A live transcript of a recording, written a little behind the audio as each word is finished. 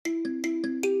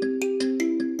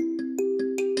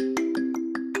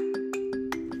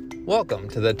Welcome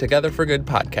to the Together for Good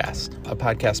podcast, a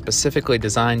podcast specifically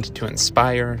designed to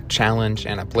inspire, challenge,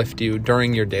 and uplift you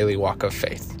during your daily walk of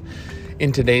faith.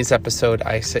 In today's episode,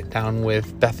 I sit down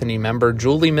with Bethany member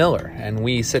Julie Miller, and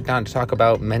we sit down to talk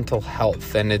about mental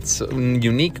health and its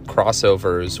unique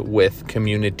crossovers with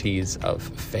communities of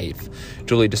faith.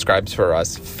 Julie describes for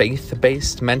us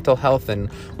faith-based mental health, and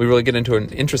we really get into an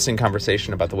interesting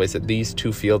conversation about the ways that these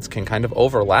two fields can kind of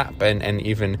overlap and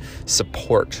even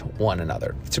support one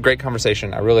another. It's a great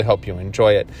conversation. I really hope you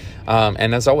enjoy it.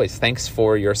 And as always, thanks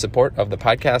for your support of the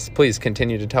podcast. Please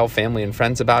continue to tell family and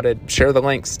friends about it. Share the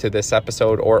links to this episode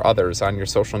or others on your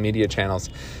social media channels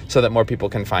so that more people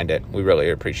can find it. We really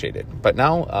appreciate it. But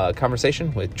now, a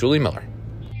conversation with Julie Miller.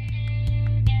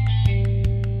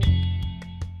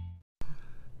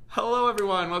 Hello,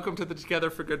 everyone. Welcome to the Together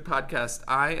for Good podcast.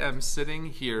 I am sitting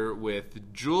here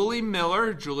with Julie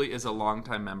Miller. Julie is a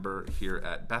longtime member here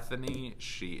at Bethany.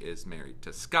 She is married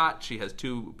to Scott. She has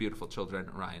two beautiful children,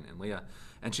 Ryan and Leah.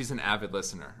 And she's an avid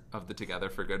listener of the Together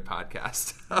for Good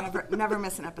podcast. Never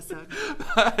miss an episode.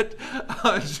 But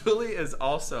Julie is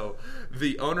also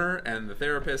the owner and the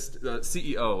therapist, the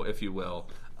CEO, if you will,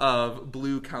 of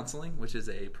Blue Counseling, which is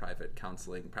a private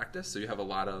counseling practice. So you have a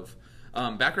lot of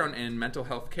background in mental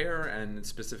health care and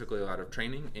specifically a lot of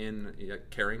training in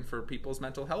caring for people's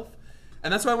mental health.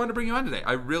 And that's why I wanted to bring you on today.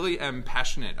 I really am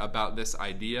passionate about this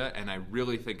idea, and I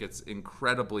really think it's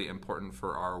incredibly important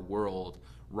for our world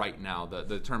right now.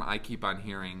 The term I keep on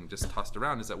hearing just tossed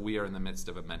around is that we are in the midst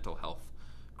of a mental health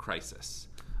crisis.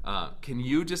 Can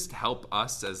you just help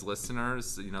us as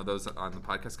listeners, those on the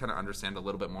podcast, kind of understand a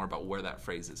little bit more about where that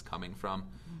phrase is coming from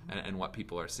and what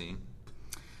people are seeing?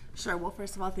 Sure. Well,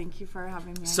 first of all, thank you for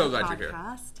having me on so the glad podcast. You're here.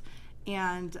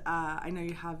 And I know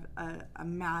you have a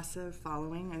massive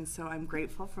following, and so I'm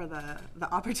grateful for the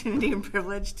opportunity and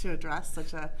privilege to address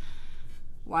such a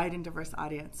wide and diverse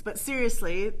audience. But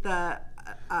seriously,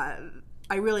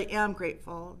 I really am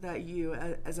grateful that you,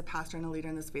 as a pastor and a leader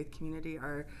in this faith community,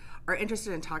 are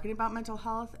interested in talking about mental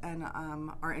health and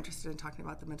are interested in talking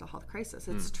about the mental health crisis.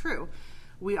 It's true.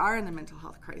 We are in the mental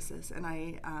health crisis, and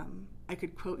I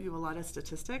could quote you a lot of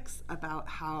statistics about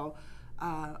how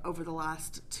over the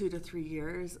last 2 to 3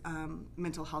 years,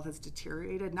 mental health has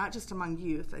deteriorated, not just among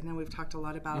youth. I know we've talked a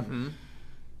lot about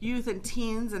youth and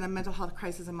teens and a mental health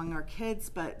crisis among our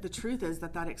kids, but the truth is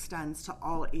that extends to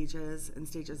all ages and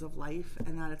stages of life,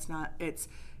 and that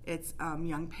it's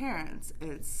young parents,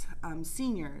 it's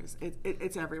seniors,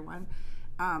 it's everyone.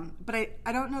 But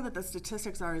I don't know that the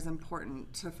statistics are as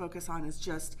important to focus on as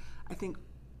just, I think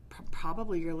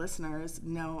probably your listeners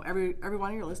know, every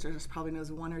one of your listeners probably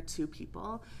knows one or two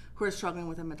people who are struggling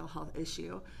with a mental health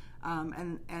issue.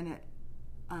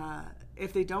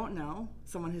 If they don't know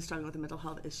someone who's struggling with a mental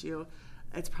health issue,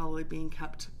 it's probably being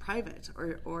kept private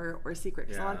or secret.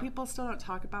 Because a lot of people still don't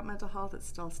talk about mental health. It's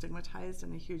still stigmatized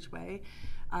in a huge way.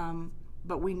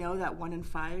 But we know that 1 in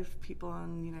 5 people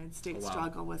in the United States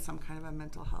struggle with some kind of a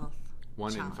mental health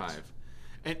challenge. 1 in 5.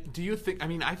 And do you think,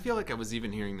 I feel like I was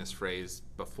even hearing this phrase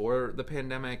before the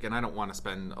pandemic, and I don't want to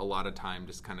spend a lot of time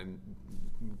just kind of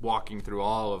walking through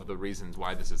all of the reasons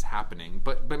why this is happening,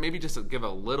 but maybe just to give a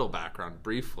little background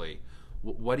briefly.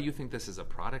 What do you think this is a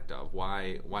product of?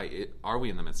 Why are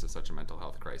we in the midst of such a mental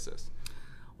health crisis?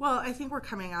 Well, I think we're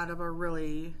coming out of a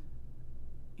really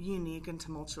unique and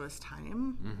tumultuous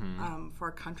time for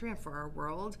our country and for our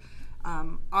world.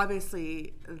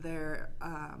 Obviously,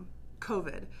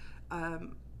 COVID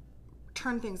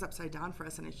turned things upside down for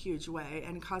us in a huge way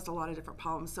and caused a lot of different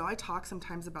problems. So I talk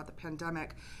sometimes about the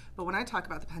pandemic, but when I talk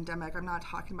about the pandemic, I'm not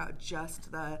talking about just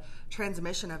the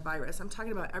transmission of virus. I'm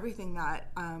talking about everything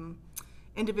that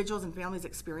individuals and families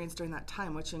experienced during that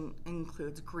time, which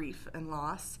includes grief and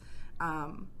loss,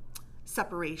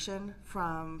 separation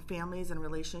from families and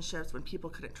relationships when people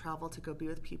couldn't travel to go be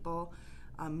with people,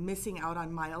 missing out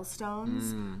on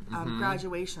milestones,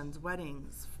 graduations,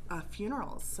 weddings,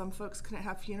 funerals. Some folks couldn't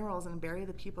have funerals and bury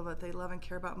the people that they love and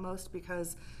care about most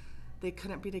because they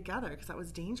couldn't be together because that was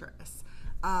dangerous.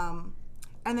 And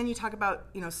then you talk about,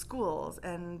 schools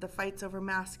and the fights over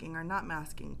masking or not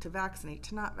masking, to vaccinate,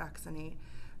 to not vaccinate,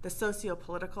 the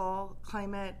socio-political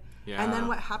climate, and then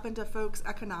what happened to folks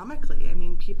economically.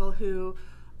 People who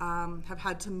have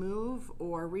had to move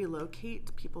or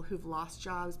relocate, people who've lost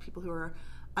jobs, people who are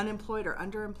unemployed or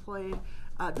underemployed.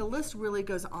 The list really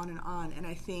goes on, and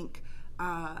I think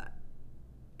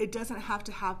it doesn't have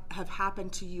to have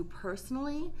happened to you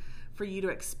personally for you to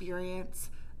experience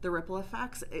the ripple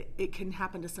effects. It can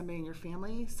happen to somebody in your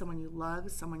family, someone you love,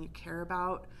 someone you care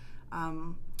about.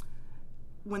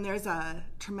 When there's a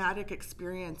traumatic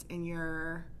experience in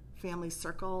your family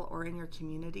circle or in your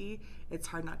community, it's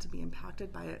hard not to be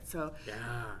impacted by it. So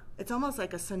Yeah. it's almost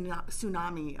like a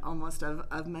tsunami almost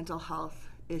of mental health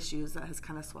issues that has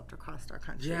kind of swept across our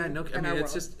country. Yeah, no, I and mean, our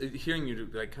it's world. just hearing you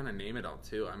like kind of name it all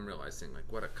too. I'm realizing like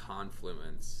what a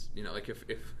confluence. You know, like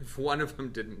if one of them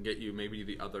didn't get you, maybe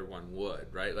the other one would,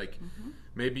 right? Like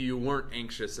maybe you weren't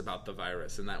anxious about the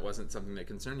virus and that wasn't something that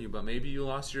concerned you, but maybe you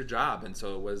lost your job and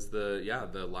so it was the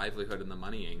livelihood and the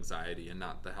money anxiety and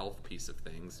not the health piece of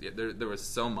things. Yeah, there was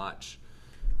so much.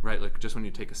 Right, like just when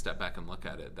you take a step back and look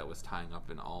at it, that was tying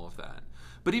up in all of that.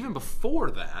 But even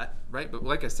before that, right, but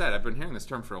like I said, I've been hearing this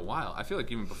term for a while. I feel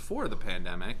like even before the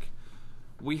pandemic,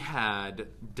 we had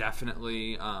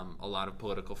definitely a lot of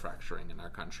political fracturing in our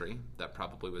country that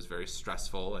probably was very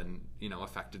stressful and, you know,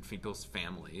 affected people's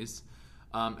families.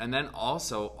 And then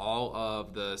also all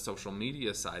of the social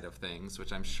media side of things,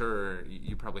 which I'm sure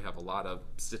you probably have a lot of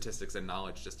statistics and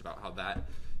knowledge just about how that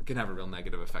can have a real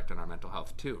negative effect on our mental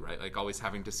health too, right? Like always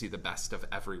having to see the best of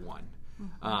everyone.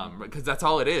 Because that's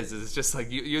all it is. It's just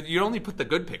like you only put the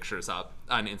good pictures up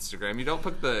on Instagram. You don't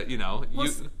put the, you know.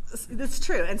 That's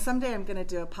true. And someday I'm going to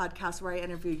do a podcast where I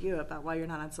interview you about why you're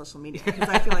not on social media, because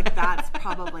I feel like that's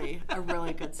probably a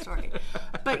really good story.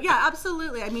 But yeah,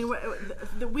 absolutely. I mean,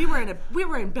 we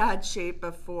were in bad shape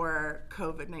before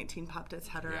COVID-19 popped its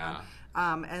head around.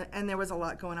 Yeah. And there was a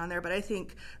lot going on there. But I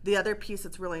think the other piece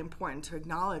that's really important to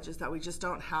acknowledge is that we just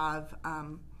don't have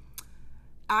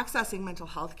accessing mental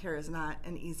health care is not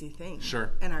an easy thing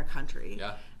in our country.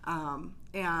 Yeah.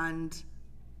 And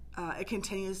it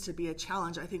continues to be a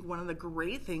challenge. I think one of the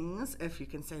great things, if you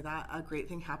can say that, a great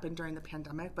thing happened during the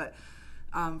pandemic, but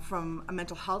from a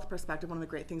mental health perspective, one of the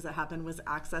great things that happened was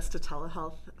access to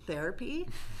telehealth therapy.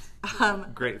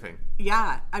 Great thing.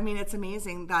 Yeah. I mean, it's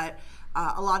amazing that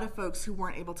a lot of folks who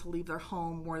weren't able to leave their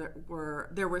home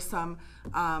there were some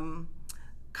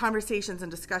conversations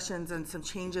and discussions and some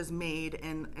changes made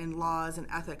in laws and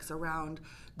ethics around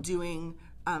doing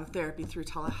therapy through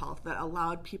telehealth that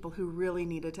allowed people who really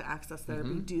needed to access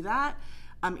therapy do that,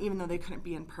 even though they couldn't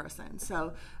be in person.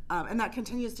 So, and that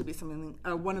continues to be something.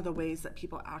 One of the ways that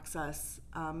people access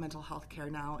mental health care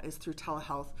now is through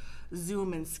telehealth,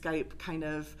 Zoom and Skype kind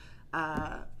of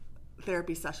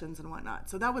therapy sessions and whatnot.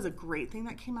 So that was a great thing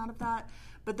that came out of that.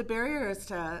 But the barriers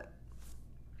to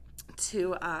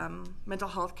mental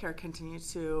health care continue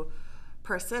to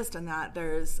persist, in that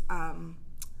there's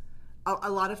a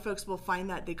lot of folks will find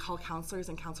that they call counselors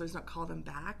and counselors don't call them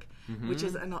back, which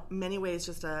is in many ways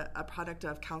just a product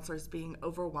of counselors being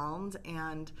overwhelmed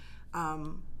and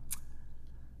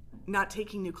not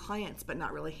taking new clients, but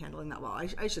not really handling that well.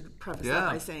 I should preface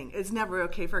that by saying it's never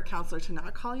okay for a counselor to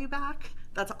not call you back.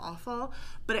 That's awful.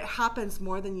 But it happens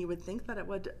more than you would think that it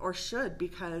would or should,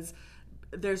 because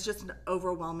there's just an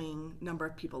overwhelming number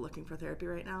of people looking for therapy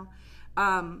right now.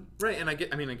 Right, and I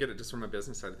get it just from a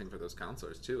business side of thing for those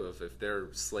counselors too. If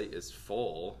their slate is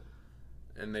full,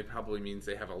 and they probably means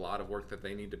they have a lot of work that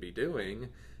they need to be doing,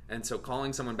 and so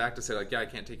calling someone back to say like, yeah, I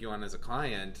can't take you on as a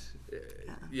client,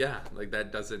 like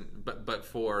that doesn't. But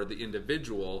for the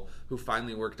individual who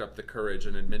finally worked up the courage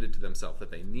and admitted to themselves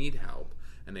that they need help,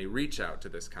 and they reach out to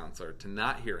this counselor, to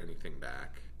not hear anything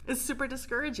back. It's super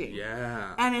discouraging.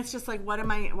 Yeah. And it's just like, why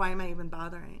am I even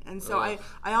bothering? And so I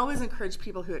always encourage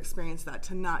people who experience that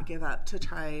to not give up, to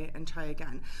try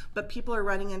again. But people are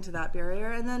running into that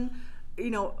barrier. And then, you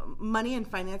know, money and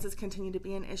finances continue to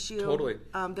be an issue. Totally.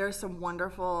 There are some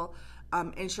wonderful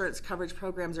insurance coverage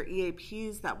programs or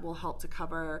EAPs that will help to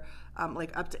cover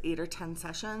like up to 8 or 10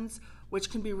 sessions,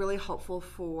 which can be really helpful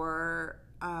for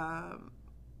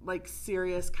like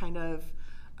serious kind of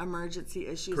emergency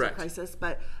issues or crisis.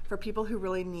 But for people who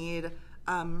really need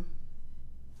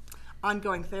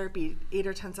ongoing therapy, 8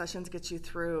 or 10 sessions gets you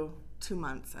through 2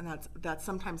 months, and that's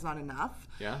sometimes not enough.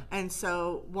 Yeah. And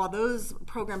so while those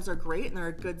programs are great and they're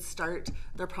a good start,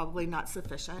 they're probably not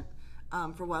sufficient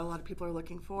for what a lot of people are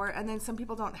looking for. And then some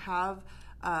people don't have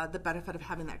the benefit of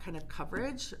having that kind of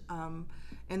coverage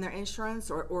in their insurance,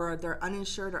 or they're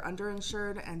uninsured or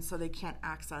underinsured, and so they can't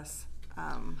access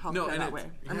healthcare that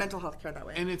way, or mental health care that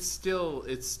way. And it's still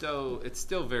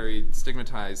very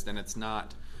stigmatized, and it's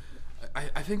not.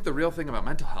 I think the real thing about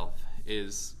mental health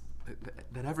is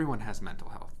that everyone has mental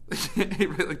health.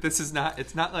 Like this is not.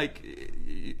 It's not like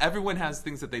everyone has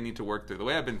things that they need to work through. The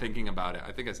way I've been thinking about it,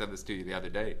 I think I said this to you the other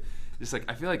day. Just like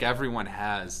I feel like everyone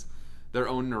has their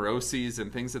own neuroses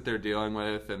and things that they're dealing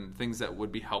with, and things that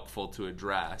would be helpful to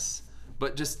address.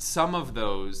 But just some of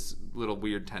those little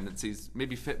weird tendencies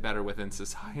maybe fit better within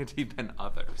society than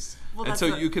others. Well, and so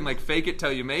you can like fake it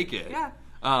till you make it. Yeah.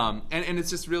 And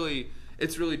it's just really,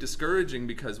 it's really discouraging,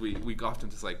 because we often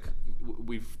just like,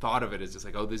 we've thought of it as just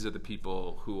like, oh, these are the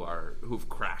people who've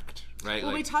cracked, right?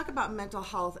 Well, like, we talk about mental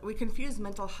health. We confuse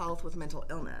mental health with mental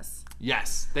illness.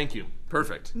 Yes, thank you.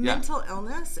 Perfect. Mental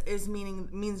illness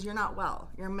means you're not well.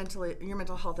 Your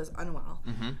mental health is unwell.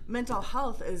 Mental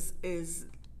health is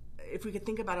if we could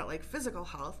think about it like physical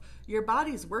health, your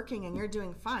body's working and you're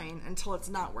doing fine until it's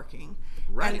not working.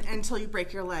 Right. And until you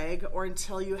break your leg or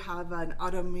until you have an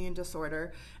autoimmune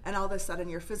disorder and all of a sudden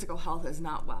your physical health is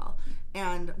not well.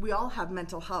 And we all have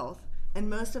mental health.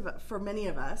 And for many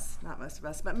of us, not most of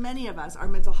us, but many of us, our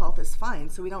mental health is fine.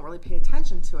 So we don't really pay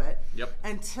attention to it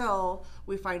until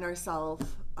we find ourselves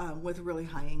with really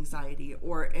high anxiety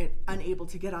or unable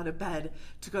to get out of bed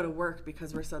to go to work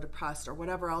because we're so depressed or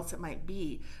whatever else it might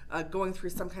be, going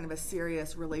through some kind of a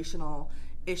serious relational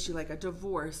issue like a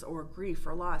divorce or grief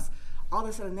or loss. All of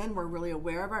a sudden then we're really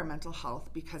aware of our mental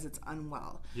health because it's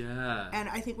unwell. Yeah. And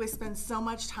I think we spend so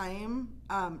much time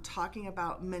talking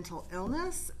about mental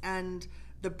illness and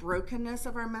the brokenness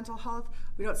of our mental health.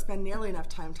 We don't spend nearly enough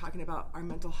time talking about our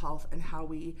mental health and how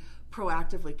we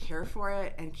proactively care for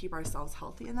it and keep ourselves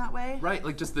healthy in that way. Right,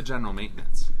 like just the general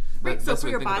maintenance. Right, so for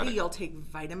your body, you'll take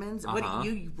vitamins. What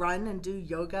you run and do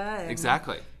yoga. And,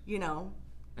 exactly.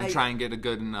 And try and get a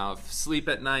good enough sleep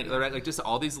at night, right? Like just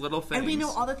all these little things. And we know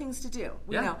all the things to do.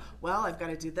 We know, well, I've got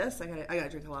to do this. I got to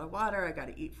drink a lot of water. I got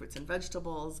to eat fruits and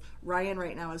vegetables. Ryan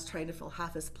right now is trying to fill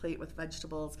half his plate with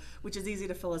vegetables, which is easy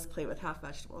to fill his plate with half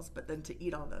vegetables, but then to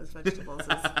eat all those vegetables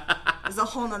is a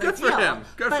whole nother deal.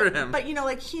 Good for him. But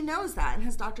he knows that, and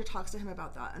his doctor talks to him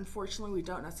about that. Unfortunately, we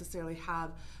don't necessarily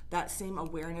have that same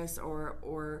awareness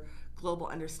or global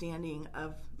understanding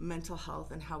of mental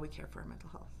health and how we care for our mental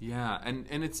health. Yeah, and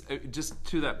it's just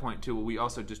to that point too, we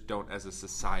also just don't as a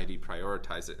society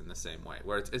prioritize it in the same way,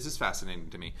 where it's just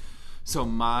fascinating to me. So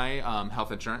my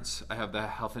health insurance, I have the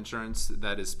health insurance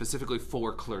that is specifically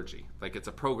for clergy. Like it's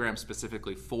a program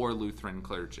specifically for Lutheran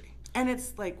clergy. And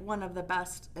it's like one of the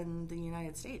best in the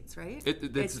United States, right?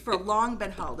 It's long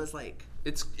been held as like...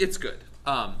 It's good.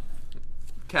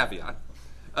 Caveat.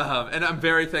 And I'm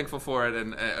very thankful for it,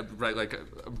 and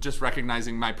just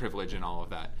recognizing my privilege and all of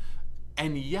that.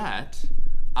 And yet,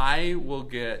 I will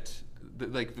get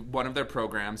one of their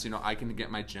programs. I can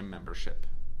get my gym membership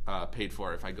paid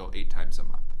for if I go 8 times a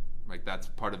month. Like that's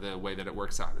part of the way that it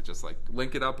works out. It's just like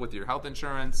link it up with your health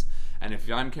insurance, and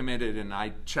if I'm committed and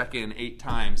I check in 8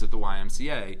 times at the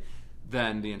YMCA,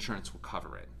 then the insurance will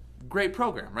cover it. Great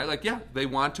program, right? Like, yeah, they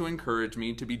want to encourage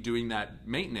me to be doing that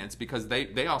maintenance because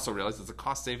they also realize it's a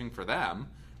cost saving for them,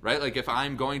 right? Like if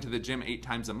I'm going to the gym 8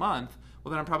 times a month,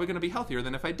 well, then I'm probably going to be healthier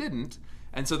than if I didn't.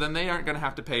 And so then they aren't going to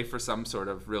have to pay for some sort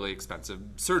of really expensive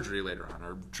surgery later on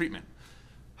or treatment.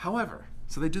 However,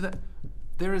 so they do that.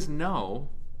 There is no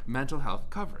mental health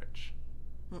coverage.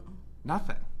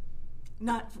 Nothing.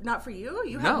 Not for you?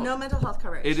 You have no mental health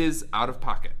coverage. It is out of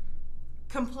pocket.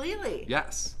 Completely.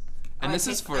 Yes. And I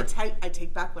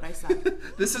take back what I said.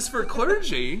 This is for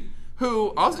clergy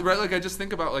who also, right, like I just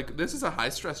think about like this is a high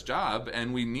stress job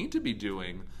and we need to be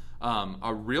doing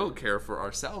a real care for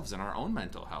ourselves and our own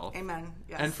mental health. Amen.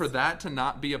 Yes. And for that to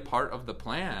not be a part of the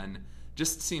plan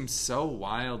just seems so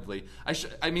wildly.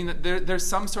 There's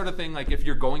some sort of thing like if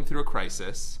you're going through a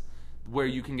crisis where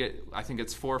you can get, I think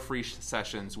it's 4 free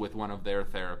sessions with one of their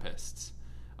therapists.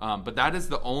 But that is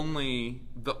the only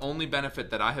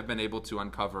benefit that I have been able to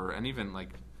uncover. And even like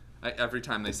every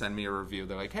time they send me a review,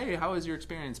 they're like, hey, how has your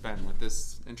experience been with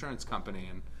this insurance company?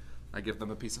 And I give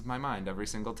them a piece of my mind every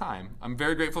single time. I'm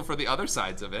very grateful for the other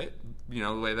sides of it,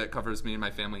 the way that covers me and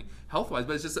my family health-wise.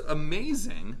 But it's just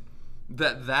amazing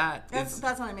that's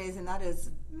not amazing. That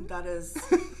is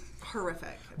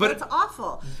horrific. But it's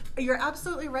awful. You're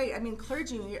absolutely right. I mean,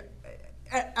 clergy...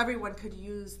 Everyone could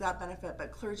use that benefit,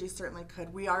 but clergy certainly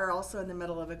could. We are also in the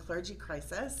middle of a clergy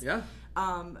crisis. Yeah.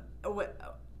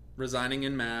 Resigning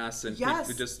in mass and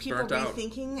just people burnt out.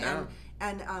 Rethinking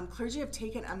and clergy have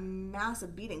taken a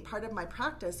massive beating. Part of my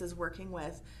practice is working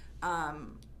with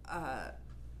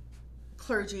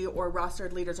clergy or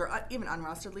rostered leaders or even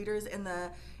unrostered leaders in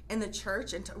the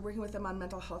church and working with them on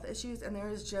mental health issues, and there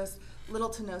is just little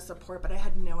to no support. But I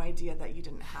had no idea that you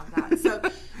didn't have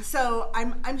that. So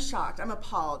I'm shocked. I'm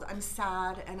appalled. I'm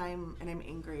sad, and I'm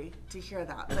angry to hear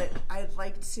that. But I'd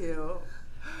like to,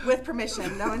 with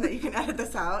permission, knowing that you can edit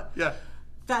this out. Yeah.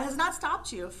 That has not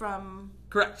stopped you from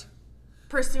correct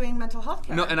pursuing mental health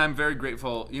care. No, and I'm very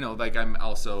grateful. I'm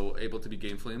also able to be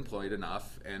gainfully employed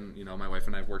enough, and my wife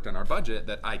and I have worked on our budget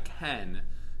that I can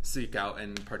seek out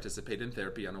and participate in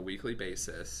therapy on a weekly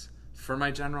basis for my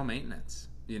general maintenance.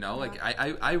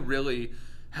 I really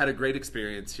had a great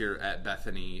experience here at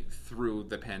Bethany through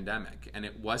the pandemic, and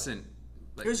it wasn't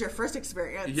It was your first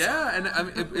experience. Yeah, and I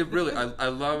mean, it really, I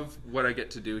love what I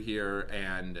get to do here,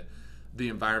 and the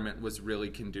environment was really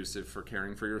conducive for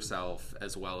caring for yourself,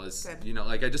 as well as, Good.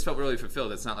 I just felt really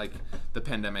fulfilled. It's not like the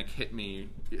pandemic hit me.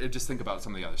 Just think about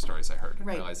some of the other stories I heard and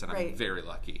realize that I'm very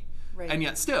lucky. Right. And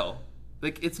yet still,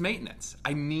 it's maintenance.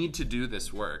 I need to do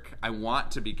this work. I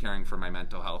want to be caring for my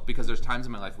mental health, because there's times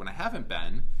in my life when I haven't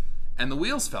been, and the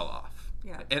wheels fell off.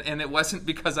 Yeah. And it wasn't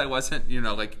because I wasn't,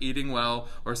 eating well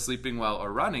or sleeping well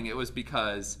or running. It was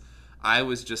because I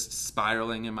was just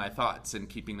spiraling in my thoughts and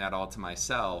keeping that all to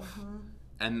myself.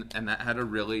 Mm-hmm. And that had a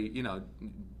really,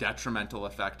 detrimental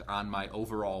effect on my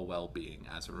overall well-being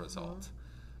as a result.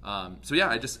 So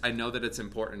yeah, I know that it's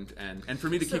important, and for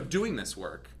me to keep doing this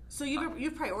work. So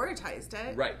you've prioritized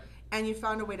it. Right. And you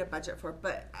found a way to budget for it.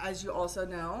 But as you also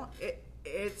know,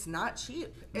 it's not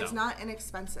cheap. It's not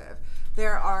inexpensive.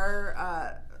 There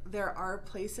are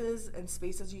places and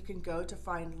spaces you can go to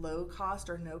find low cost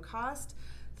or no cost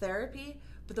therapy,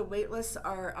 but the wait lists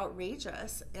are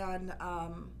outrageous, and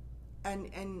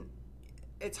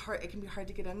it's hard. It can be hard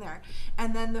to get in there.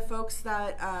 And then the folks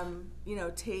that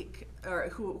take, or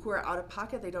who are out of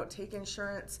pocket, they don't take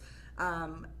insurance.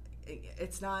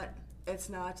 It's not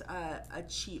a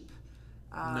cheap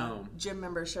gym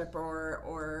membership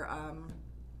or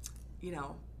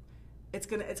it's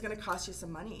gonna cost you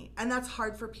some money, and that's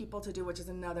hard for people to do, which is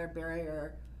another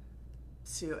barrier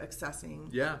to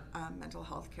accessing mental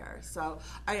health care. So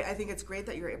I think it's great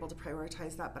that you're able to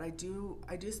prioritize that, but I do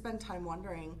spend time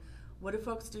wondering, what do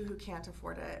folks do who can't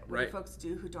afford it? What do folks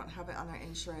do who don't have it on their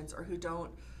insurance, or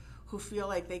who feel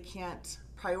like they can't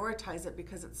prioritize it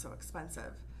because it's so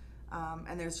expensive,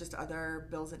 and there's just other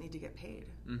bills that need to get paid.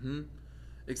 Mm-hmm.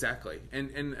 Exactly.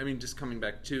 And I mean, just coming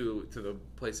back to the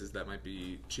places that might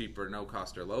be cheap or no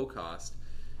cost or low cost,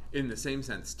 in the same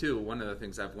sense too, one of the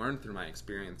things I've learned through my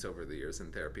experience over the years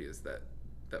in therapy is that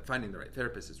finding the right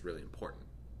therapist is really important.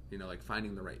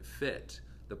 Finding the right fit,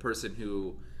 the person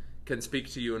who can speak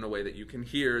to you in a way that you can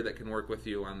hear, that can work with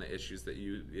you on the issues that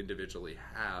you individually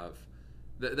have.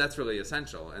 That's really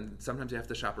essential, and sometimes you have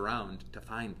to shop around to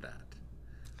find that.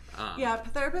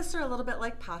 Therapists are a little bit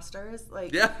like pastors.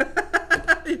 Yeah.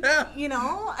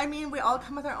 I mean, we all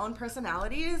come with our own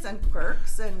personalities and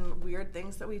quirks and weird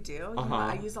things that we do.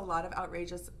 I use a lot of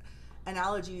outrageous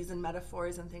analogies and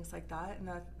metaphors and things like that, and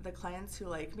the clients who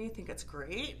like me think it's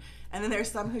great, and then there's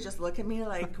some who just look at me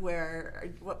like,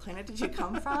 what planet did you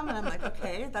come from? And I'm like,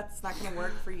 okay, that's not going to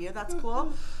work for you. That's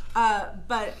cool.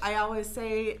 But I always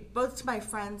say, both to my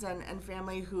friends and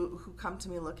family who come to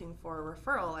me looking for a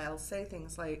referral, I'll say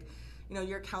things like,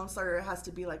 your counselor has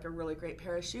to be like a really great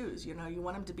pair of shoes. You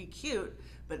want them to be cute,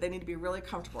 but they need to be really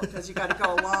comfortable, because you got to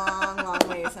go a long, long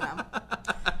ways in them.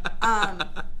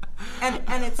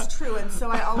 And it's true. And so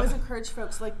I always encourage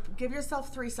folks, give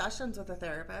yourself 3 sessions with a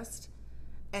therapist.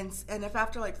 And if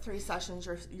after 3 sessions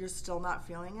you're still not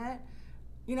feeling it,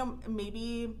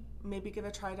 maybe give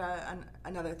a try to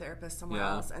another therapist somewhere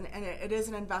else. And it is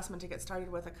an investment to get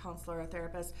started with a counselor or a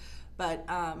therapist, but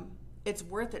it's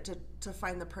worth it to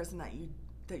find the person that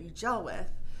you gel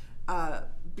with,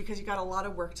 because you got a lot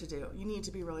of work to do. You need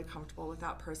to be really comfortable with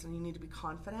that person. You need to be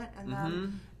confident in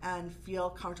them and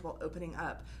feel comfortable opening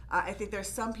up. I think there's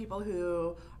some people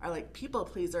who are like people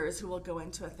pleasers who will go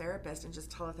into a therapist and just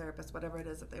tell a therapist whatever it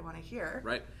is that they want to hear.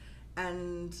 Right.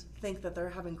 And think that they're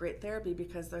having great therapy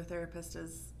because their therapist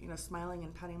is, smiling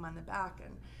and patting them on the back.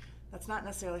 And that's not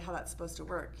necessarily how that's supposed to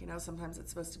work. Sometimes it's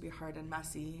supposed to be hard and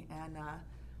messy. And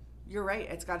you're right.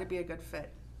 It's got to be a good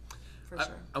fit. For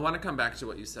sure. I want to come back to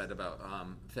what you said about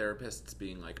therapists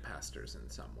being like pastors in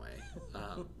some way,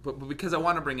 but because I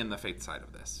want to bring in the faith side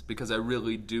of this, because I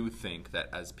really do think that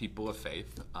as people of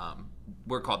faith,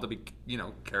 we're called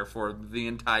to care for the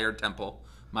entire temple,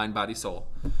 mind, body, soul.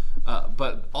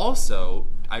 But also,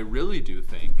 I really do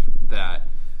think that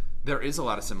there is a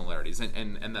lot of similarities,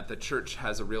 and that the church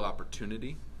has a real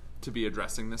opportunity to be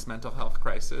addressing this mental health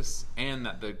crisis, and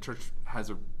that the church has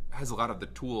a lot of the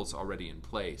tools already in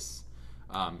place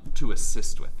to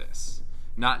assist with this.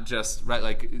 Not just,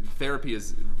 therapy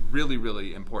is really,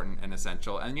 really important and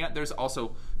essential, and yet there's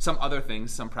also some other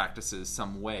things, some practices,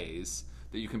 some ways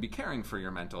that you can be caring for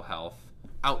your mental health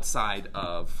outside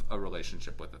of a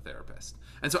relationship with a therapist.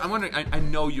 And so I'm wondering, I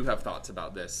know you have thoughts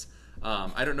about this.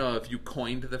 I don't know if you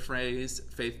coined the phrase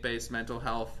faith-based mental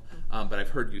health, but I've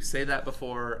heard you say that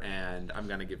before, and I'm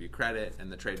going to give you credit and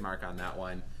the trademark on that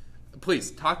one.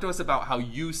 Please, talk to us about how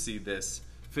you see this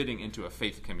fitting into a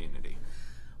faith community.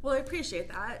 Well, I appreciate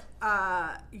that.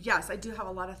 Yes, I do have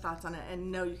a lot of thoughts on it, and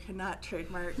no, you cannot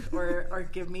trademark or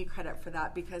give me credit for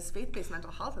that, because faith-based mental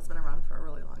health has been around for a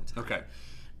really long time. Okay.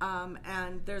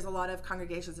 And there's a lot of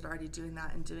congregations that are already doing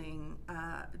that and doing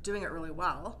it really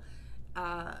well.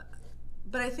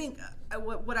 But I think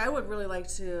what I would really like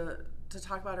to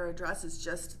talk about or address is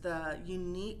just the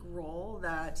unique role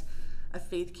that a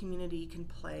faith community can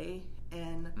play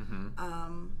in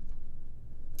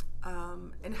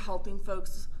in helping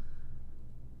folks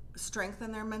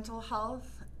strengthen their mental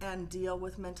health and deal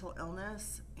with mental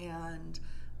illness. And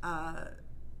I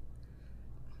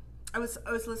was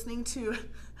listening to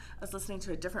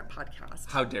a different podcast.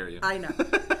 How dare you? I know.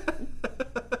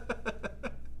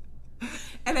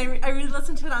 And I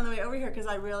re-listened to it on the way over here because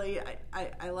I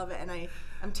love it, and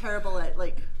I'm terrible at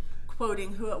like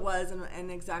quoting who it was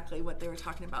and exactly what they were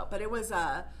talking about. But it was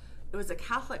a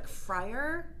Catholic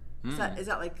friar.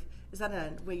 Is that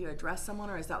a way you address someone,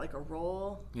 or is that like a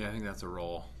role? Yeah, I think that's a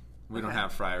role. We don't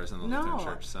have friars in the Lutheran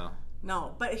Church, so.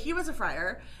 No, but he was a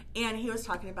friar, and he was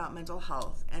talking about mental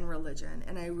health and religion,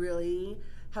 and I really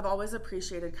have always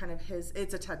appreciated kind of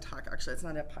it's a TED Talk, actually, it's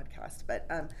not a podcast, but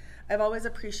I've always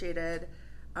appreciated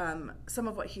some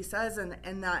of what he says,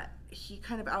 and that he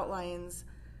kind of outlines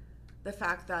the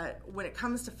fact that when it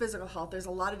comes to physical health, there's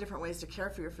a lot of different ways to care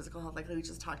for your physical health, like we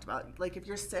just talked about. Like if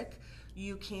you're sick,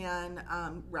 you can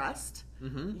rest,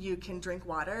 you can drink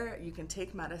water, you can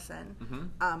take medicine,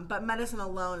 but medicine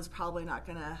alone is probably not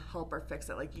going to help or fix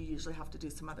it. Like you usually have to do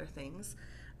some other things.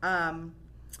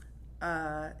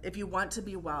 If you want to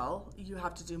be well, you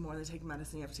have to do more than take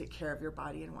medicine. You have to take care of your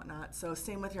body and whatnot. So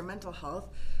same with your mental health.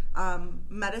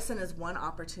 Medicine is one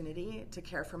opportunity to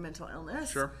care for mental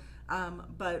illness. Sure.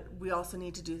 But we also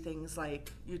need to do things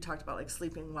like you talked about, like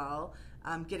sleeping well,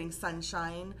 getting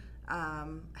sunshine,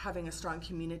 having a strong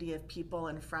community of people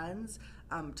and friends,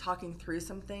 talking through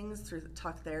some things through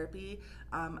talk therapy,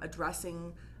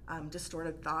 addressing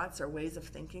distorted thoughts or ways of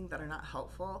thinking that are not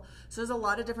helpful. So there's a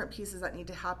lot of different pieces that need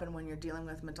to happen when you're dealing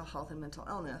with mental health and mental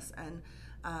illness. And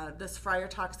this friar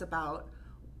talks about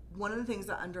one of the things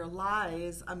that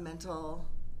underlies a mental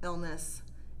illness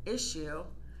issue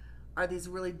are these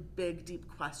really big, deep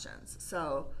questions.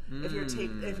 So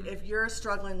if you're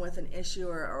struggling with an issue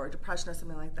or depression or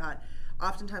something like that,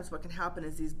 oftentimes what can happen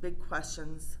is these big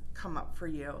questions come up for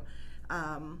you.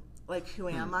 Like, who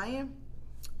am I?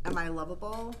 Am I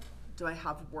lovable? Do I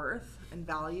have worth and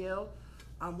value?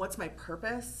 What's my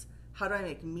purpose? How do I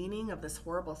make meaning of this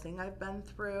horrible thing I've been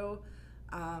through?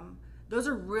 Those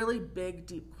are really big,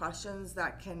 deep questions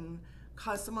that can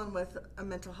cause someone with a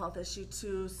mental health issue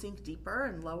to sink deeper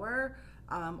and lower,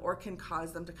 or can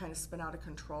cause them to kind of spin out of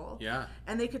control. Yeah.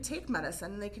 And they could take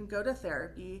medicine, they can go to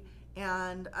therapy,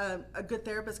 and a good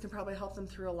therapist can probably help them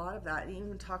through a lot of that and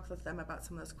even talk with them about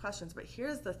some of those questions. But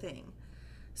here's the thing.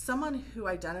 Someone who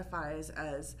identifies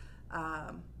as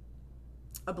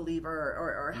a believer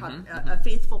or a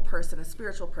faithful person, a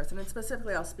spiritual person, and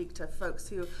specifically I'll speak to folks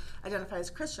who identify as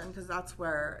Christian because that's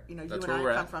where you and I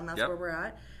come from, that's where we're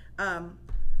at.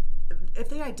 If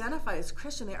they identify as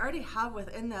Christian, they already have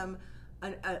within them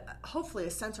hopefully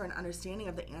a sense or an understanding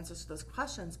of the answers to those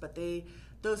questions, but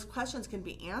those questions can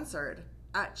be answered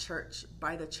at church,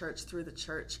 by the church, through the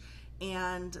church,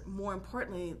 and more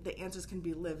importantly, the answers can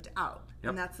be lived out. Yep.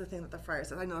 And that's the thing that the friar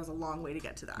says. I know there's a long way to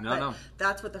get to that, but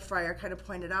that's what the friar kind of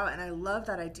pointed out, and I love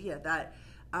that idea that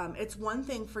it's one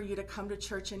thing for you to come to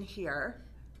church and hear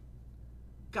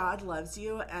God loves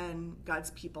you and God's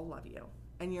people love you,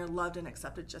 and you're loved and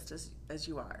accepted just as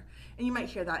you are. And you might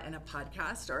hear that in a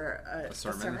podcast or a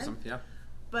sermon. Or something, yeah.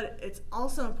 But it's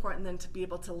also important then to be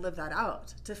able to live that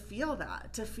out, to feel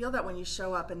that when you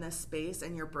show up in this space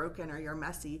and you're broken or you're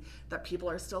messy, that people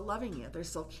are still loving you. They're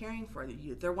still caring for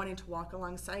you. They're wanting to walk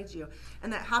alongside you.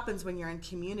 And that happens when you're in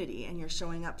community and you're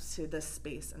showing up to this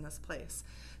space and this place.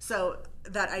 So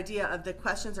that idea of the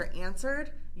questions are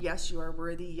answered, yes, you are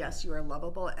worthy, yes, you are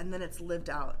lovable, and then it's lived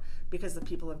out because the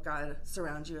people of God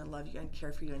surround you and love you and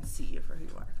care for you and see you for who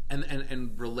you are.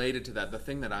 And related to that, the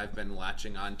thing that I've been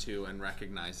latching onto and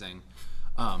recognizing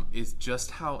is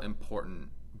just how important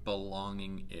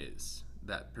belonging is.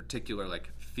 That particular,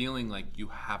 like, feeling like you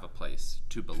have a place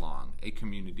to belong, a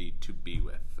community to be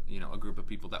with, a group of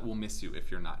people that will miss you if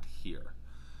you're not here.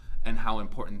 And how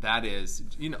important that is,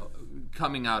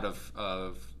 coming out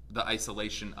of the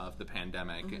isolation of the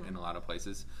pandemic in a lot of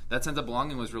places. That sense of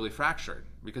belonging was really fractured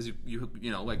because you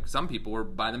like some people were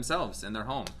by themselves in their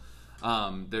home.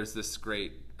 There's this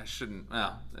great,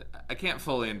 I can't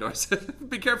fully endorse it.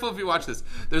 Be careful if you watch this.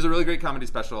 There's a really great comedy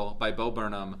special by Bo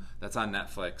Burnham that's on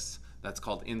Netflix that's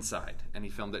called Inside, and he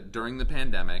filmed it during the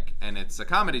pandemic, and it's a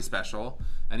comedy special,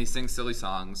 and he sings silly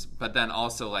songs, but then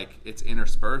also like it's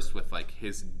interspersed with like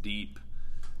his deep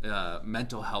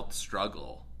mental health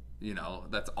struggle.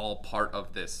 That's all part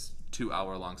of this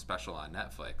 2-hour-long special on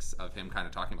Netflix of him kind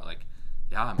of talking about like,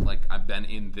 yeah, I've been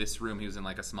in this room. He was in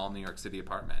like a small New York City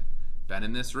apartment. Been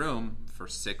in this room for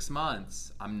 6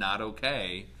 months. I'm not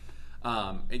okay.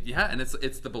 And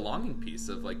it's the belonging piece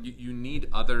of like you need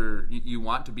other. You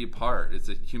want to be a part. It's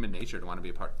a human nature to want to be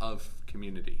a part of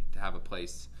community, to have a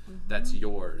place that's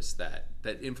yours, that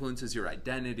influences your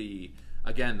identity.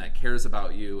 Again, that cares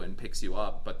about you and picks you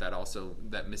up, but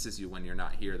that misses you when you're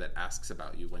not here. That asks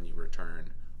about you when you return.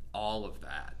 All of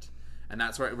that. And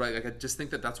that's where I just think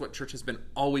that's what church has been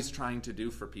always trying to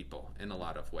do for people in a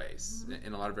lot of ways,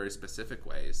 in a lot of very specific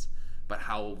ways. But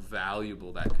how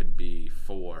valuable that could be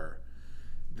for,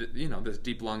 this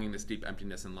deep longing, this deep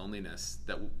emptiness and loneliness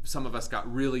that some of us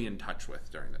got really in touch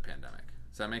with during the pandemic.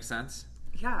 Does that make sense?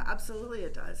 Yeah, absolutely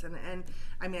it does. And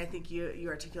I mean, I think you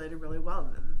articulated really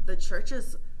well. The church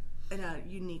is in a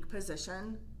unique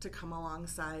position to come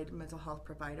alongside mental health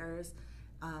providers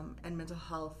and mental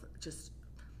health just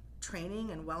training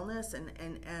and wellness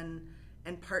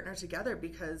and partner together,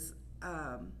 because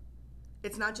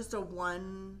it's not just a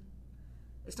one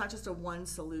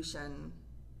solution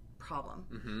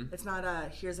problem. It's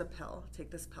not here's a pill, take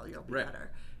this pill, you'll be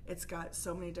better. It's got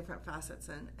so many different facets,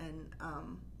 and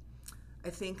I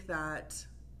think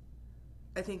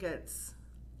it's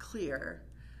clear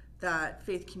that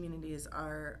faith communities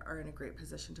are in a great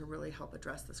position to really help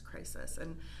address this crisis.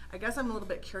 And I guess I'm a little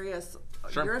bit curious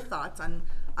your thoughts on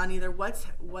either what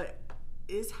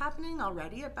is happening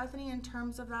already at Bethany in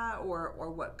terms of that,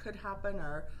 or what could happen,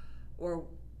 or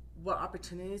what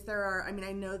opportunities there are. I mean,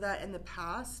 I know that in the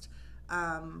past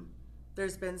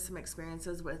there's been some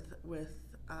experiences with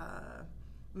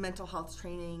mental health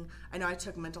training. I know I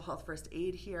took mental health first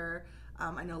aid here.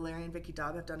 I know Larry and Vicki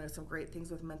Dobb have done some great things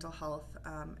with mental health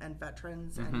and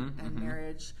veterans and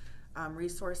marriage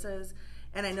resources.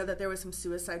 And I know that there was some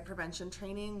suicide prevention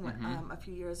training a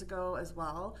few years ago as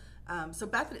well. So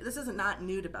Bethany, this is not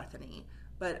new to Bethany,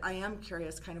 but I am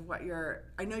curious kind of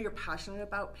I know you're passionate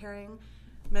about pairing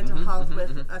mental health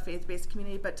with a faith-based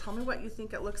community, but tell me what you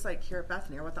think it looks like here at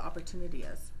Bethany, or what the opportunity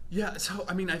is. Yeah, so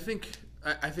I mean, I think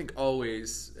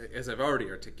always, as I've already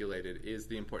articulated, is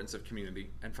the importance of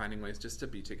community and finding ways just to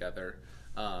be together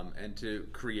and to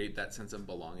create that sense of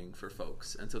belonging for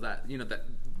folks. And so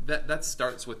that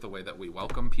starts with the way that we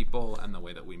welcome people and the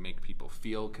way that we make people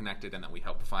feel connected and that we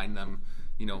help find them.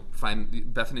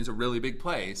 Bethany's a really big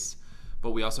place,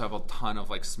 but we also have a ton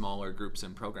of like smaller groups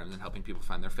and programs and helping people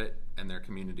find their fit and their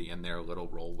community and their little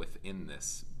role within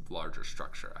this larger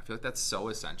structure. I feel like that's so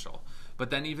essential.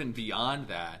 But then even beyond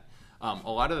that,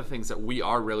 a lot of the things that we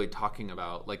are really talking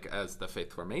about, like as the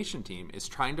faith formation team, is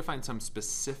trying to find some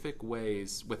specific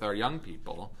ways with our young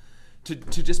people to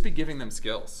just be giving them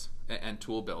skills and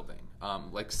tool building.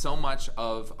 Like so much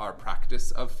of our practice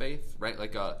of faith, right?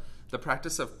 Like the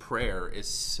practice of prayer is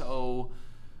so...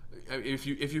 If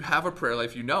you have a prayer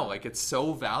life, like it's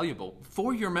so valuable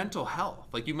for your mental health.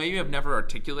 Like you maybe have never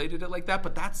articulated it like that,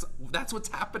 but that's what's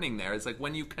happening there. It's like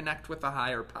when you connect with a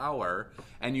higher power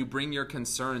and you bring your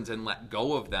concerns and let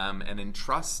go of them and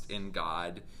entrust in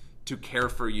God to care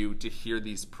for you, to hear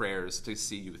these prayers, to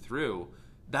see you through,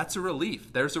 that's a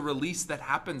relief. There's a release that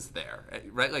happens there,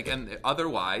 right? Like, and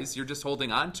otherwise you're just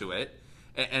holding on to it.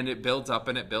 And it builds up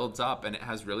and it builds up, and it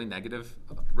has really negative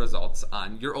results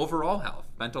on your overall health,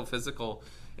 mental, physical,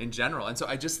 in general. And so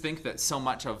I just think that so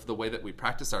much of the way that we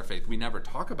practice our faith, we never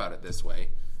talk about it this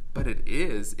way, but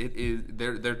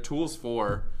they're tools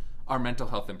for our mental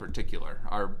health in particular.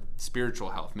 Our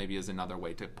spiritual health maybe is another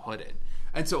way to put it.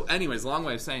 And so anyways, long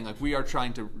way of saying, like, we are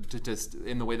trying to just,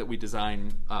 in the way that we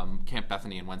design Camp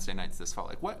Bethany and Wednesday nights this fall,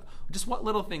 like what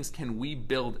little things can we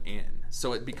build in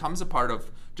so it becomes a part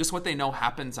of just what they know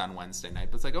happens on Wednesday night.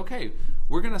 But it's like, okay,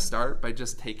 we're going to start by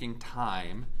just taking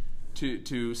time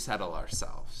to settle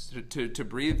ourselves, to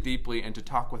breathe deeply and to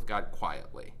talk with God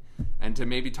quietly. And to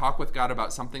maybe talk with God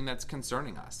about something that's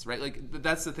concerning us, right? Like,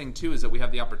 that's the thing, too, is that we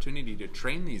have the opportunity to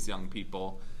train these young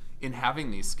people in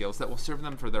having these skills that will serve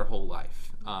them for their whole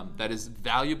life, that is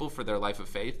valuable for their life of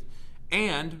faith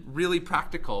and really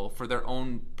practical for their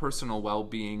own personal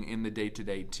well-being in the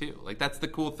day-to-day, too. Like, that's the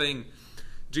cool thing.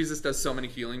 Jesus does so many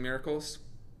healing miracles,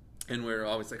 and we're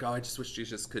always like, oh, I just wish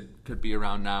Jesus could be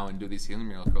around now and do these healing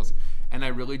miracles. And I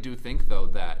really do think, though,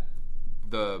 that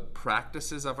the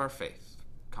practices of our faith,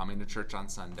 coming to church on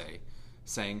Sunday,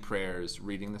 saying prayers,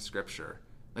 reading the scripture,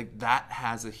 like that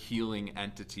has a healing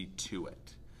entity to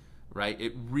it, right?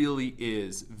 It really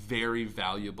is very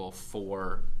valuable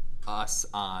for us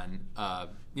on,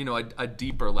 a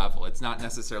deeper level. It's not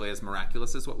necessarily as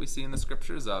miraculous as what we see in the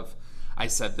scriptures of, I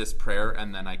said this prayer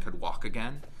and then I could walk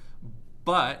again.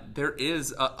 But there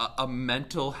is a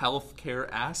mental health care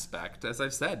aspect, as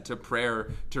I've said, to prayer,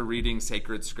 to reading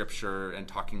sacred scripture and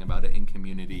talking about it in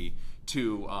community,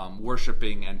 to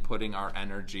worshiping and putting our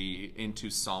energy into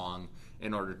song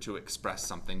in order to express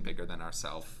something bigger than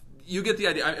ourselves. You get the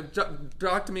idea.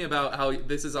 Talk to me about how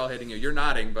this is all hitting you. You're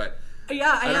nodding, but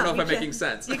yeah, I don't know if I'm making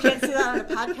sense. You can't see that on a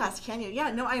podcast, can you?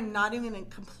 Yeah, no, I'm nodding in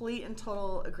complete and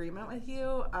total agreement with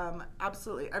you.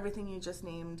 Absolutely, everything you just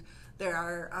named. There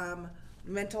are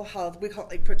mental health, we call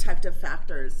it like protective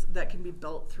factors that can be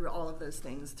built through all of those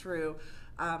things, through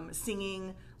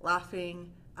singing,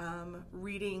 laughing,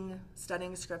 reading,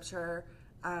 studying scripture,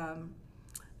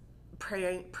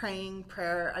 praying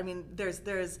prayer. I mean, there's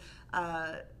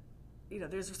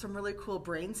some really cool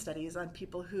brain studies on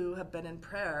people who have been in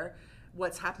prayer.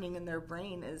 What's happening in their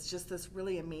brain is just this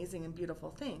really amazing and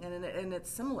beautiful thing, and it's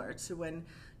similar to when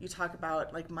you talk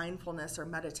about like mindfulness or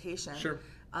meditation. Sure.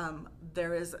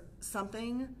 There is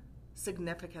something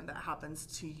significant that happens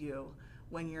to you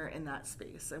when you're in that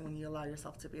space and when you allow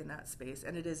yourself to be in that space,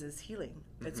 and it is healing.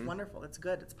 Mm-hmm. It's wonderful. It's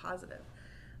good. It's positive.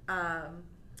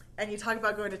 And you talk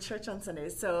about going to church on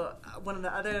Sundays. So one of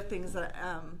the other things that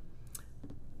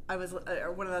I was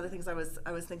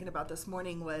thinking about this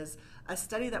morning was a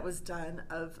study that was done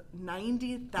of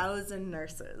 90,000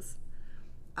 nurses.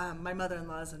 My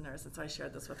mother-in-law is a nurse, and so I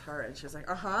shared this with her, and she was like,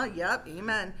 yep,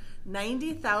 amen.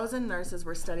 90,000 nurses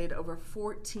were studied over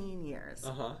 14 years.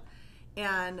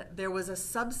 And there was a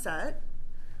subset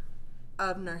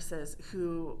of nurses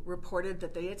who reported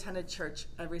that they attended church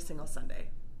every single Sunday.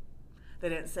 They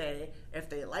didn't say if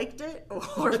they liked it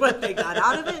or what they got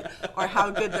out of it or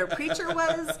how good their preacher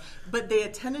was, but they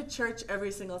attended church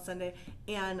every single Sunday.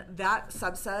 And that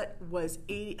subset was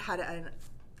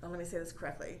let me say this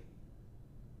correctly.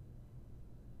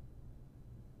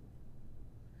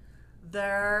 They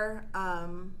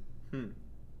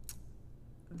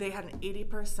had an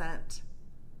 80%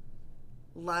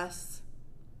 less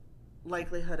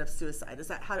likelihood of suicide. Is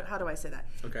that how do I say that?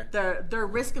 Okay. Their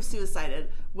risk of suicide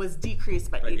was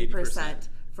decreased by 80%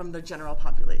 from the general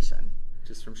population.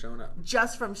 Just from showing up.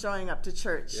 Just from showing up to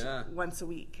church once a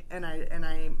week. And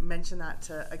I mentioned that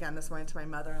this morning to my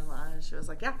mother-in-law, and she was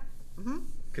like, yeah. Mm-hmm.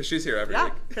 Because she's here every week.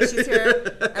 Yeah, because she's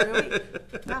here every week.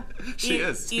 Yeah. She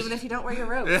is. Even if you don't wear your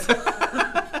robes.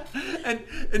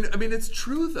 and I mean, it's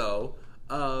true, though.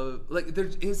 Like, there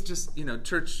is just,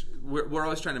 church, we're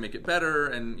always trying to make it better,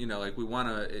 and, like, we want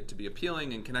it to be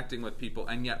appealing and connecting with people,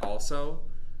 and yet also,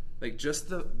 like, just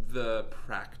the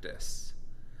practice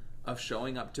of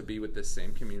showing up to be with this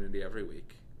same community every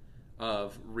week,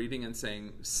 of reading and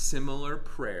saying similar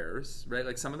prayers, right?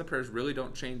 Like, some of the prayers really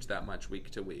don't change that much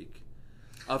week to week.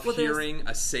 Of hearing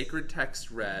a sacred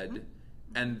text read,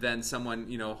 and then someone,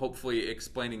 hopefully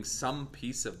explaining some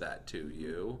piece of that to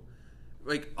you.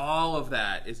 Like, all of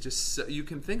that is just so, you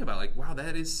can think about, like, wow,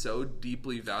 that is so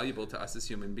deeply valuable to us as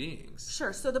human beings.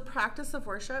 Sure. So the practice of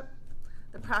worship,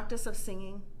 the practice of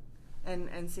singing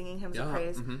and singing hymns of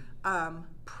praise,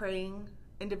 praying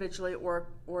individually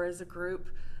or as a group,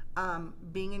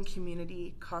 being in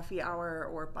community, coffee hour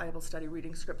or Bible study,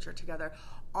 reading scripture together,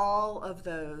 all of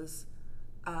those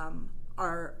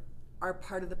are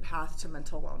part of the path to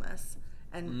mental wellness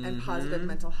and positive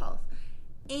mental health.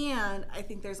 And I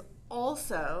think there's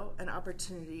also an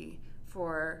opportunity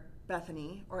for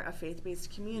Bethany or a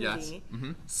faith-based community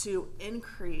to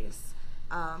increase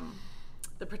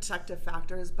the protective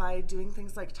factors by doing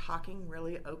things like talking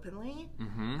really openly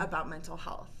about mental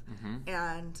health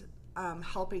and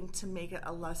helping to make it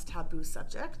a less taboo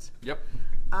subject. Yep.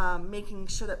 Making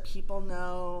sure that people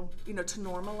know, to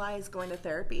normalize going to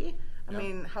therapy. I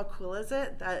mean, how cool is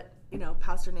it that,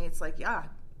 Pastor Nate's like, yeah,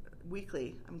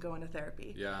 weekly I'm going to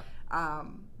therapy. Yeah.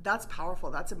 That's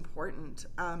powerful. That's important.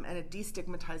 And it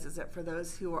destigmatizes it for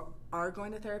those who are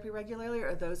going to therapy regularly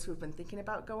or those who have been thinking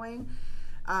about going.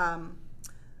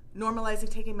 Normalizing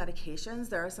taking medications.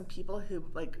 There are some people who,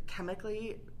 like,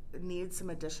 chemically need some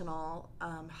additional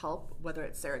help, whether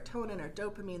it's serotonin or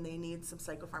dopamine. They need some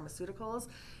psychopharmaceuticals.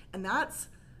 And that's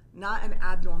not an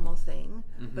abnormal thing,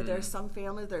 but there's some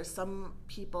families, there's some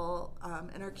people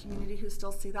in our community who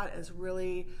still see that as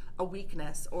really a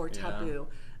weakness or taboo.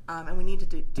 And we need to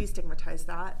destigmatize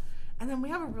that. And then we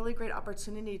have a really great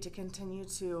opportunity to continue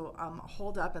to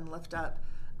hold up and lift up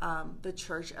the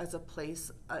church as a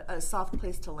place, a soft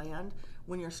place to land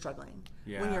when you're struggling,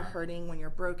 when you're hurting, when you're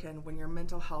broken, when your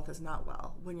mental health is not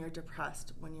well, when you're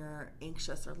depressed, when you're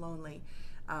anxious or lonely.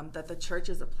 That the church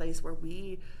is a place where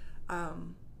we, a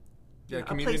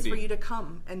place for you to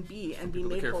come and be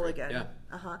made whole again.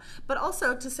 Yeah. But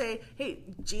also to say, hey,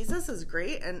 Jesus is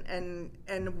great, and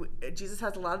Jesus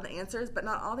has a lot of the answers, but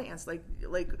not all the answers.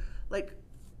 Like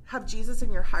have Jesus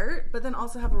in your heart, but then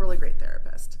also have a really great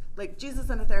therapist. Like Jesus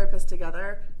and a therapist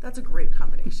together, that's a great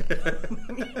combination.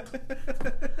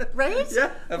 Right?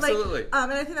 Yeah, absolutely.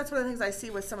 And I think that's one of the things I see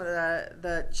with some of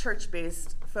the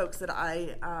church-based folks that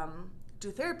I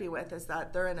do therapy with, is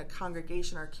that they're in a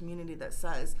congregation or community that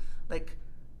says, like,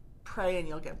 pray and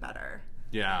you'll get better.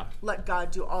 Yeah. Let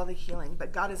God do all the healing.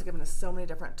 But God has given us so many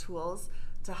different tools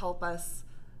to help us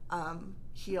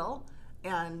heal.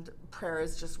 And prayer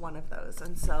is just one of those.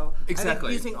 And so exactly.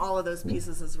 I think using all of those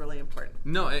pieces is really important.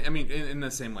 No, I mean, in the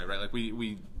same way, right? Like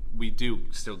we do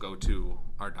still go to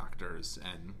our doctors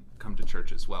and come to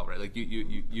church as well, right? Like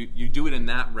you do it in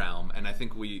that realm. And I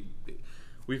think we've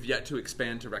yet to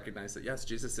expand to recognize that, yes,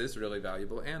 Jesus is really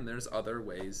valuable. And there's other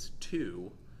ways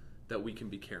too that we can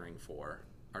be caring for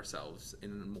ourselves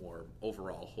in a more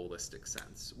overall holistic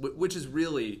sense, which is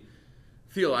really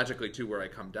theologically too where I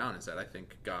come down, is that I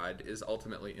think God is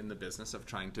ultimately in the business of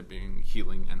trying to bring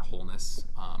healing and wholeness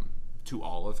to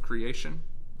all of creation.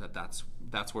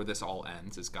 That's where this all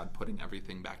ends, is God putting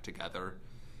everything back together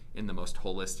in the most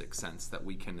holistic sense that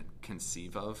we can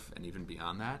conceive of, and even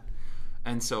beyond that.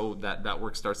 And so that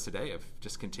work starts today, of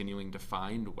just continuing to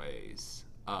find ways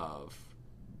of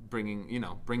bringing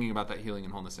about that healing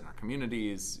and wholeness in our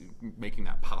communities, making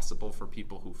that possible for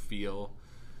people who feel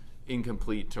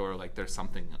incomplete or like there's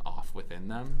something off within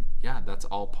them. Yeah, that's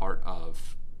all part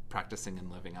of practicing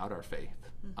and living out our faith.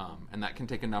 Mm-hmm. And that can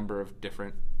take a number of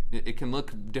it can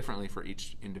look differently for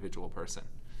each individual person.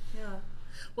 Yeah.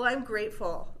 Well, I'm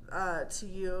grateful to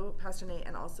you, Pastor Nate,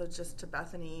 and also just to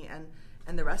Bethany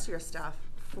and the rest of your staff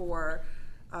for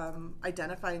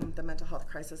identifying the mental health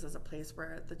crisis as a place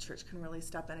where the church can really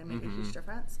step in and make a huge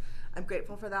difference. I'm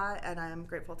grateful for that, and I'm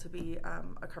grateful to be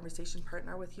a conversation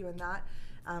partner with you in that.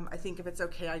 I think if it's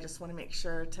okay, I just want to make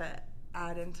sure to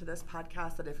add into this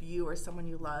podcast that if you or someone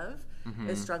you love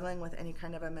is struggling with any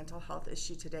kind of a mental health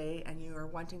issue today, and you are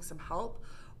wanting some help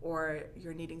or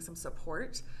you're needing some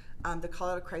support, the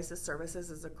Colorado Crisis Services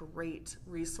is a great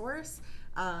resource.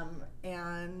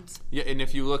 And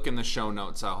if you look in the show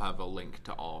notes, I'll have a link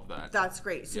to all of that. That's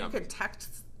great. So you can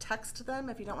text them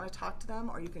if you don't want to talk to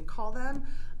them, or you can call them,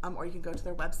 or you can go to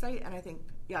their website. And I think,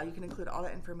 you can include all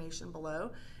that information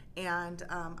below. And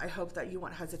I hope that you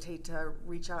won't hesitate to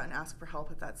reach out and ask for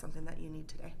help if that's something that you need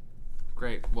today.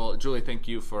 Great. Well, Julie, thank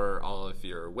you for all of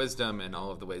your wisdom and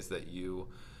all of the ways that you've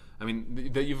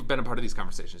been a part of these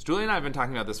conversations. Julie and I have been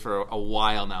talking about this for a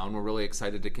while now, and we're really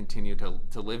excited to continue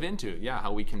to live into,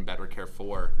 how we can better care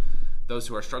for those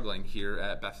who are struggling here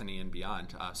at Bethany and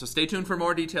beyond. So stay tuned for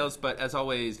more details. But as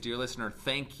always, dear listener,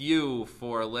 thank you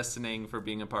for listening, for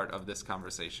being a part of this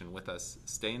conversation with us.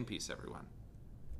 Stay in peace, everyone.